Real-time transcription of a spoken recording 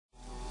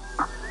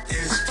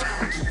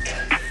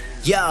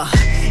Yeah,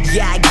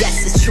 I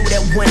guess it's true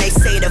that when they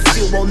say the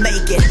few will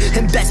make it,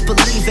 and best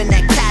believe in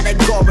that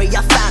category,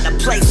 I found a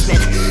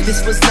placement.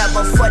 This was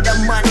never for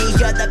the money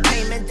or the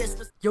payment, this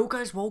was... Yo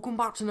guys, welcome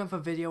back to another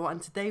video,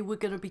 and today we're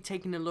going to be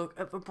taking a look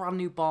at the brand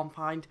new barn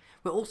find.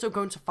 We're also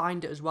going to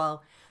find it as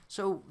well.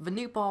 So, the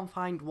new barn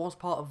find was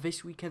part of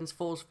this weekend's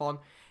Force Fun.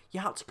 You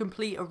had to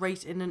complete a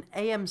race in an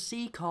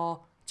AMC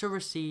car to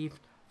receive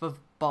the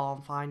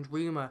barn find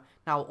rumour.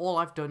 Now, all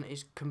I've done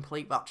is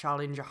complete that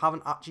challenge. I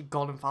haven't actually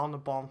gone and found the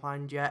barn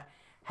find yet,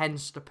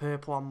 hence the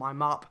purple on my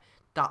map.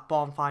 That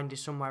barn find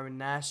is somewhere in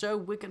there, so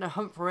we're going to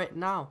hunt for it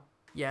now.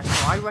 Yeah,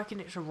 so I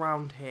reckon it's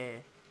around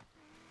here.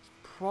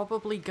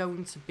 Probably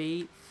going to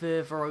be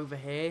further over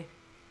here.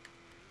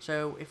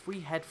 So if we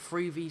head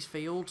through these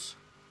fields,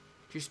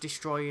 just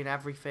destroying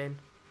everything.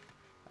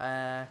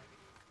 Can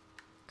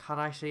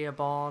I see a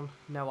barn?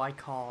 No, I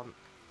can't.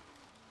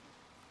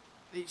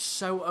 It's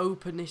so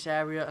open, this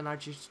area, and I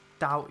just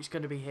doubt it's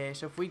going to be here.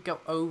 So if we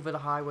go over the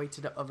highway to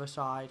the other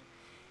side,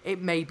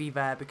 it may be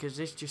there because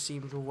this just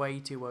seems way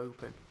too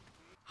open.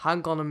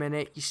 Hang on a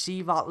minute, you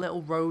see that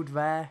little road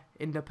there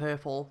in the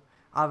purple?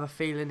 I have a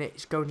feeling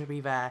it's going to be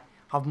there.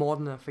 I have more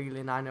than a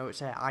feeling, I know it's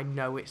there. I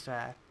know it's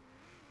there.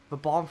 The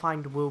barn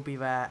find will be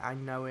there, I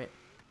know it.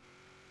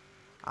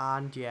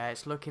 And yeah,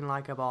 it's looking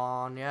like a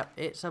barn. Yep,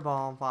 it's a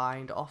barn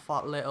find off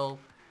that little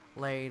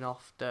lane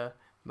off the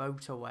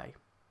motorway.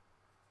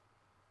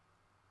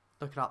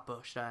 Look at that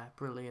bush there,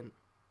 brilliant.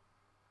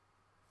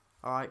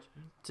 Alright,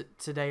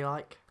 today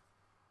like,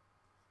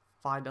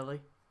 finally.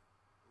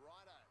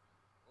 Righto,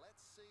 let's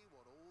see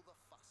what all the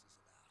fuss is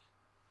about.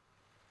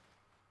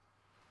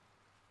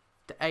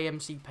 The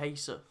AMC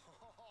Pacer.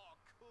 Oh,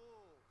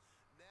 cool.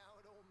 Now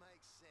it all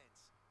makes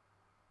sense.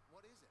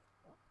 What is it?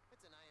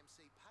 It's an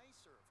AMC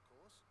Pacer, of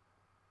course.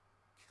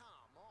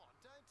 Come on,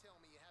 don't tell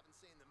me you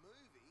haven't seen the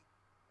movie.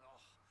 Oh,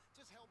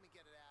 just help me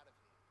get it out of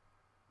here.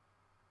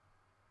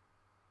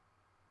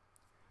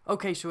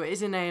 Okay, so it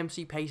is an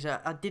AMC Pacer.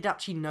 I did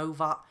actually know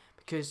that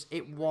because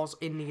it was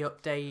in the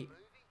update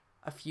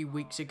a few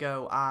weeks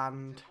ago,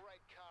 and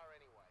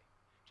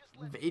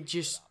it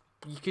just,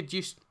 you could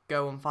just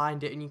go and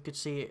find it and you could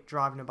see it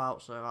driving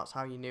about, so that's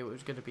how you knew it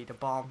was going to be the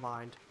barn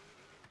find.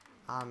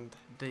 And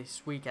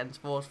this weekend's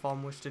Force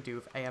Fun was to do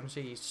with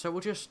AMCs, so we'll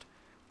just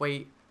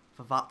wait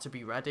for that to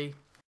be ready.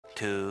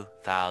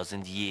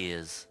 2,000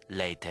 years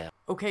later.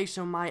 Okay,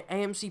 so my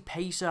AMC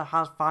Pacer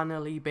has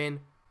finally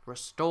been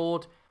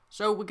restored.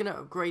 So we're going to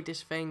upgrade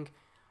this thing.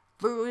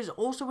 There is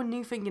also a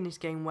new thing in this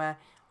game where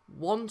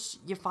once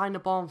you find a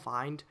barn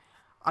find,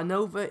 I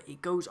know that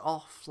it goes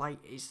off, like,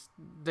 it's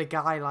the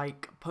guy,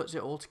 like, puts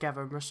it all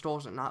together and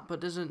restores it and that, but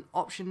there's an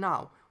option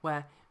now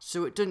where,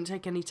 so it doesn't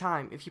take any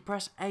time. If you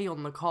press A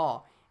on the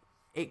car,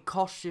 it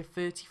costs you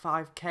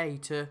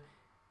 35k to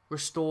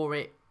restore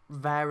it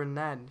there and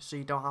then, so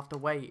you don't have to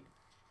wait.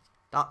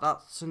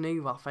 That's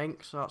new, I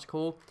think, so that's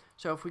cool.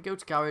 So if we go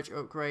to garage,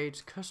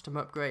 upgrades, custom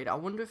upgrade, I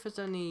wonder if there's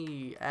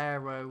any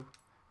aero.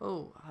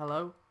 Oh,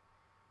 hello.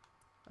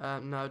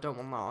 No, don't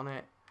want that on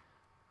it.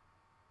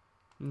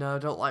 No,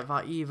 don't like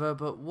that either,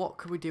 but what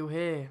can we do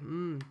here?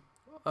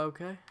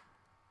 Okay.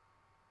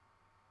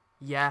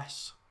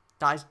 Yes,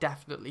 that is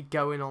definitely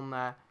going on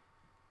there.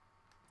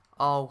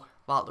 Oh,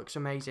 that looks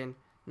amazing.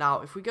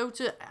 Now, if we go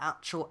to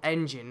actual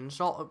engine and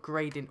start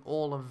upgrading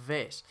all of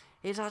this,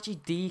 it's actually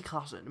D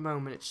class at the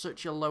moment. It's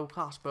such a low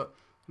class, but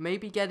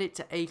maybe get it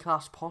to A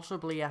class,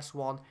 possibly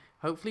S1.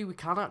 Hopefully we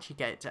can actually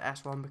get it to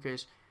S1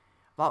 because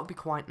that would be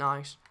quite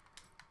nice.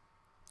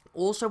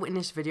 Also in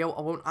this video,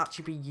 I won't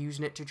actually be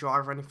using it to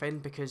drive or anything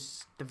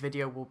because the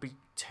video will be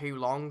too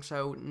long.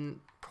 So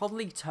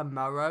probably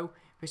tomorrow,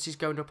 this is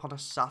going up on a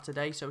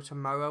Saturday, so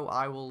tomorrow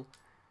I will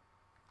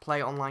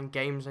play online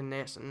games in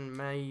this, and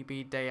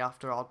maybe day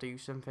after I'll do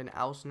something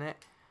else in it.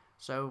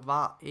 So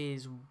that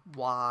is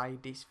why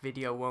this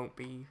video won't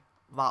be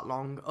that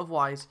long.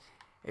 Otherwise,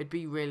 it'd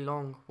be really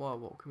long. Whoa,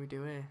 what can we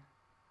do here?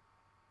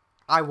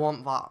 I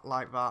want that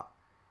like that.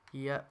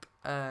 Yep.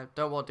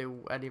 Don't want to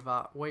do any of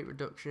that. Weight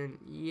reduction.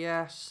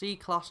 Yeah, C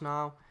class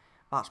now.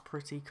 That's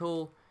pretty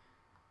cool.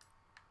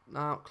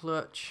 Now,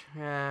 clutch.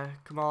 Yeah,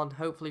 come on.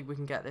 Hopefully we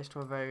can get this to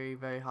a very,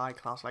 very high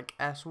class, like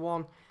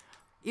S1.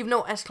 Even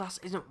though S-class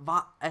isn't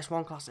that,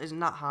 S1 class isn't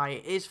that high,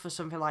 it is for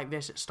something like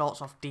this. It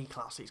starts off D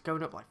class. It's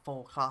going up like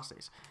 4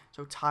 classes.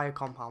 So tyre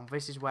compound,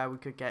 this is where we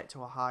could get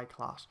to a high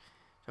class.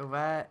 So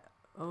there,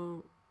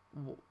 oh,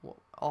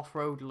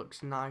 off-road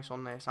looks nice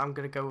on this. I'm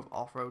going to go with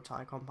off-road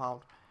tyre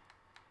compound.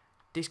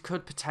 This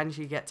could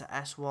potentially get to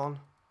S1.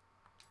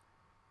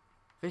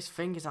 This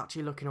thing is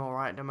actually looking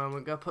alright at the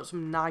moment. Going to put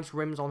some nice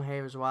rims on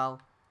here as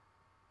well.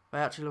 They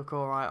actually look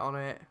alright on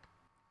it.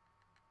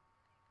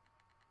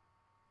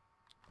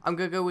 I'm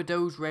going to go with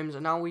those rims,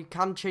 and now we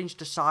can change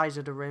the size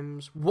of the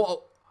rims.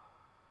 Whoa!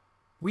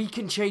 We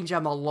can change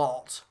them a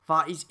lot.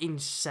 That is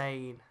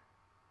insane.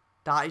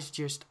 That is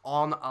just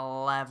on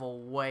a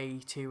level way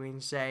too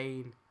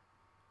insane.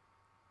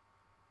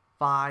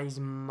 That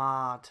is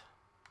mad.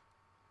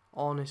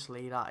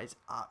 Honestly, that is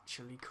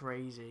actually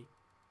crazy.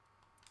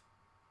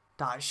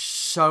 That is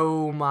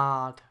so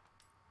mad.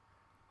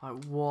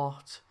 Like,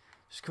 what?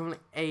 It's currently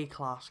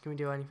A-class. Can we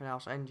do anything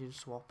else? Engine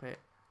swap it.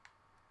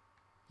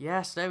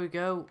 Yes, there we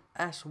go.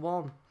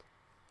 S1.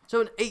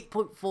 So an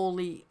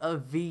 8.4 litre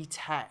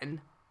V10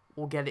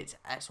 will get it to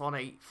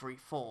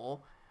S1834.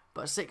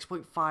 But a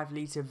 6.5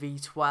 litre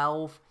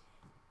V12,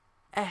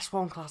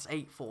 S1 class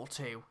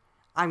 842.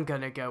 I'm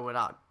going to go with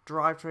that.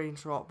 Drivetrain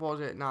swap, what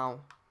was it now?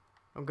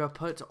 I'm going to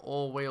put it to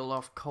all-wheel,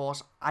 of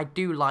course. I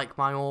do like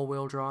my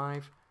all-wheel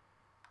drive.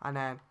 And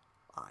then,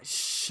 it's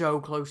so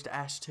close to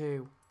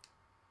S2.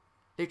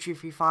 Literally,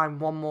 if you find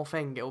one more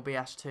thing, it'll be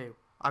S2.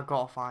 I've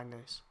got to find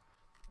this.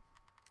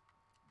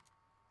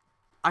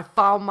 I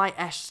found my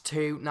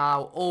S2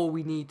 now. All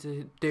we need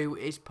to do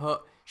is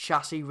put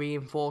chassis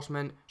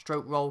reinforcement,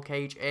 stroke roll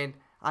cage in.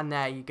 And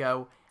there you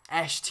go.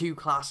 S2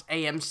 class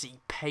AMC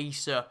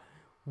Pacer.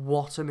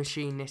 What a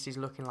machine this is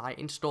looking like.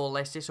 Install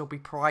this. This will be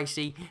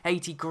pricey.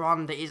 80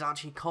 grand it is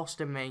actually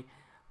costing me.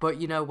 But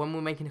you know, when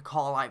we're making a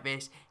car like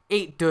this,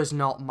 it does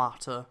not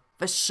matter.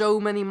 There's so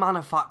many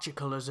manufacturer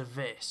colours of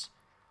this.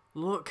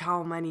 Look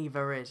how many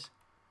there is.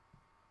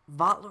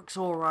 That looks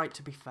alright,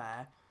 to be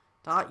fair.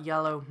 That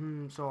yellow,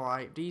 it's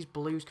alright. These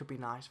blues could be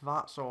nice.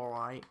 That's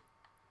alright.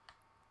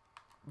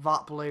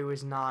 That blue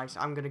is nice.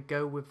 I'm going to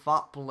go with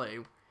that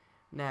blue.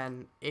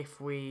 Then,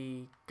 if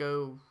we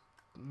go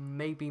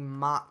maybe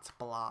matte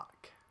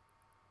black.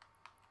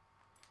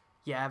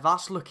 Yeah,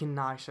 that's looking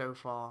nice so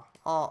far.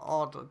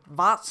 Oh,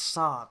 that's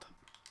sad.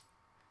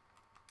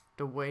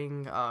 The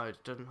wing,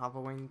 it doesn't have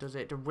a wing, does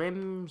it? The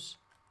rims,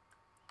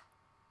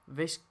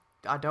 this,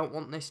 I don't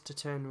want this to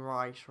turn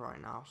right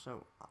now,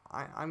 so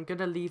I'm going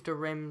to leave the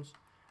rims,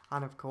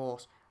 and of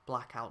course,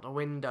 black out the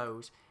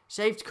windows.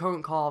 Save to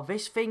current car.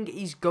 This thing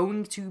is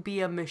going to be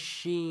a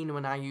machine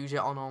when I use it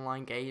on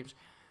online games.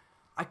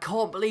 I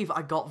can't believe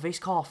I got this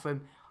car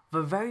from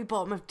the very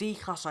bottom of D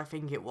class, I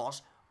think it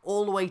was,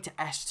 all the way to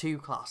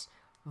S2 class.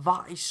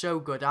 That is so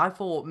good. I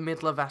thought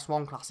middle of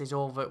S1 class is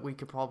all that we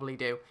could probably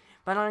do.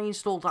 Then I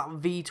installed that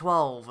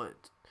V12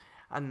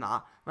 and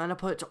that. Then I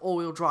put it to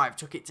all-wheel drive,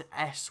 took it to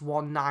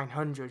S1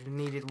 900 and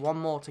needed one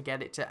more to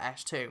get it to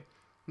S2. And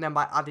then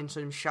by adding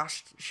some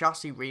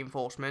chassis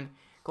reinforcement,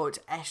 got it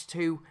to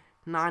S2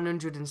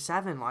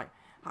 907. Like,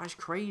 that's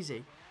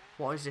crazy.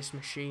 What is this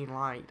machine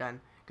like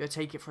then? Gonna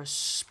take it for a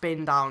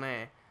spin down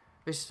here.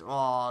 This,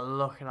 oh,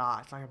 look at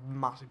that. It's like a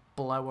massive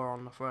blower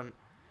on the front.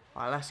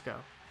 Right, let's go.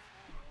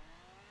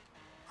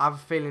 I have a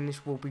feeling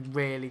this will be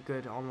really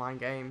good at online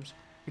games.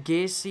 The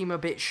gears seem a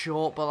bit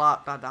short,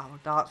 but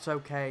that's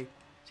okay.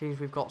 Seems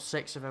we've got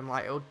 6 of them.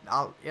 Like,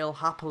 it'll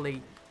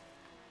happily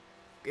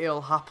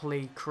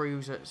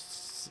cruise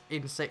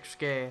in 6th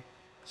gear.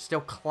 Still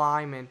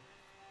climbing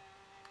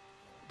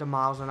the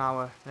miles an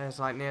hour. There's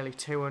like nearly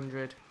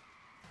 200.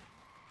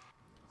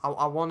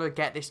 I want to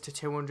get this to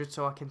 200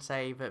 so I can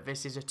say that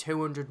this is a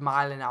 200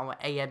 mile an hour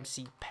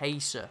AMC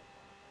Pacer.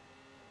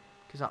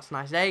 Because that's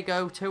nice. There you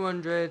go,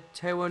 200,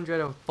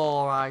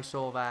 204 I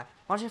saw there.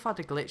 Imagine if I had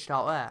glitched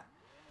out there.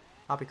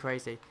 That'd be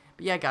crazy.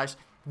 But yeah, guys,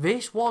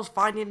 this was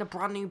finding a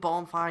brand new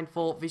barn find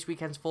for this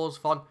weekend's Forza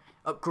Fun.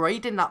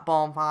 Upgrading that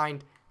barn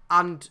find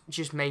and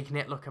just making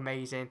it look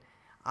amazing.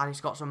 And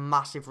it's got some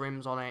massive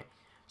rims on it.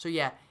 So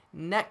yeah,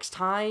 next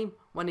time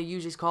when I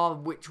use this car,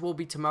 which will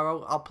be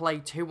tomorrow, I'll play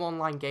 2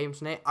 online games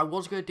in it. I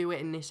was going to do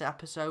it in this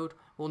episode.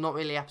 Well, not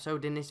really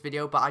episode in this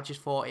video, but I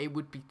just thought it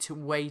would be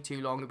way too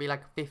long. It'd be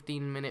like a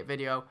 15-minute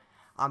video,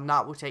 and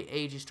that would take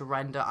ages to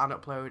render and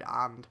upload.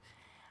 And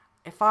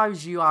if I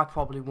was you, I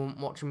probably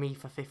wouldn't watch me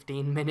for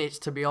 15 minutes,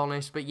 to be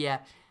honest. But yeah,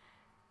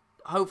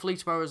 hopefully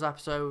tomorrow's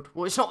episode.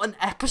 Well, it's not an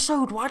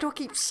episode. Why do I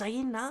keep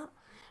saying that?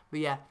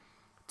 But yeah,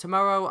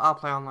 tomorrow I'll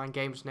play online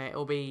games in it.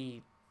 It'll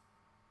be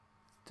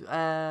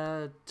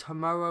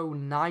tomorrow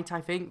night,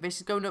 I think. This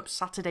is going up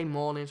Saturday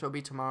morning, so it'll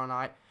be tomorrow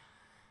night.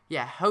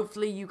 Yeah,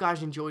 hopefully you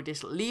guys enjoyed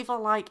this. Leave a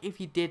like if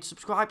you did.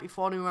 Subscribe if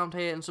you're new around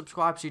here, and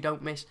subscribe so you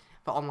don't miss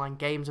the online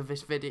games of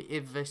this video,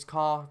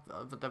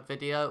 the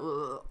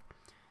video.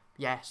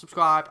 Yeah,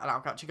 subscribe, and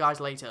I'll catch you guys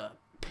later.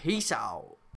 Peace out.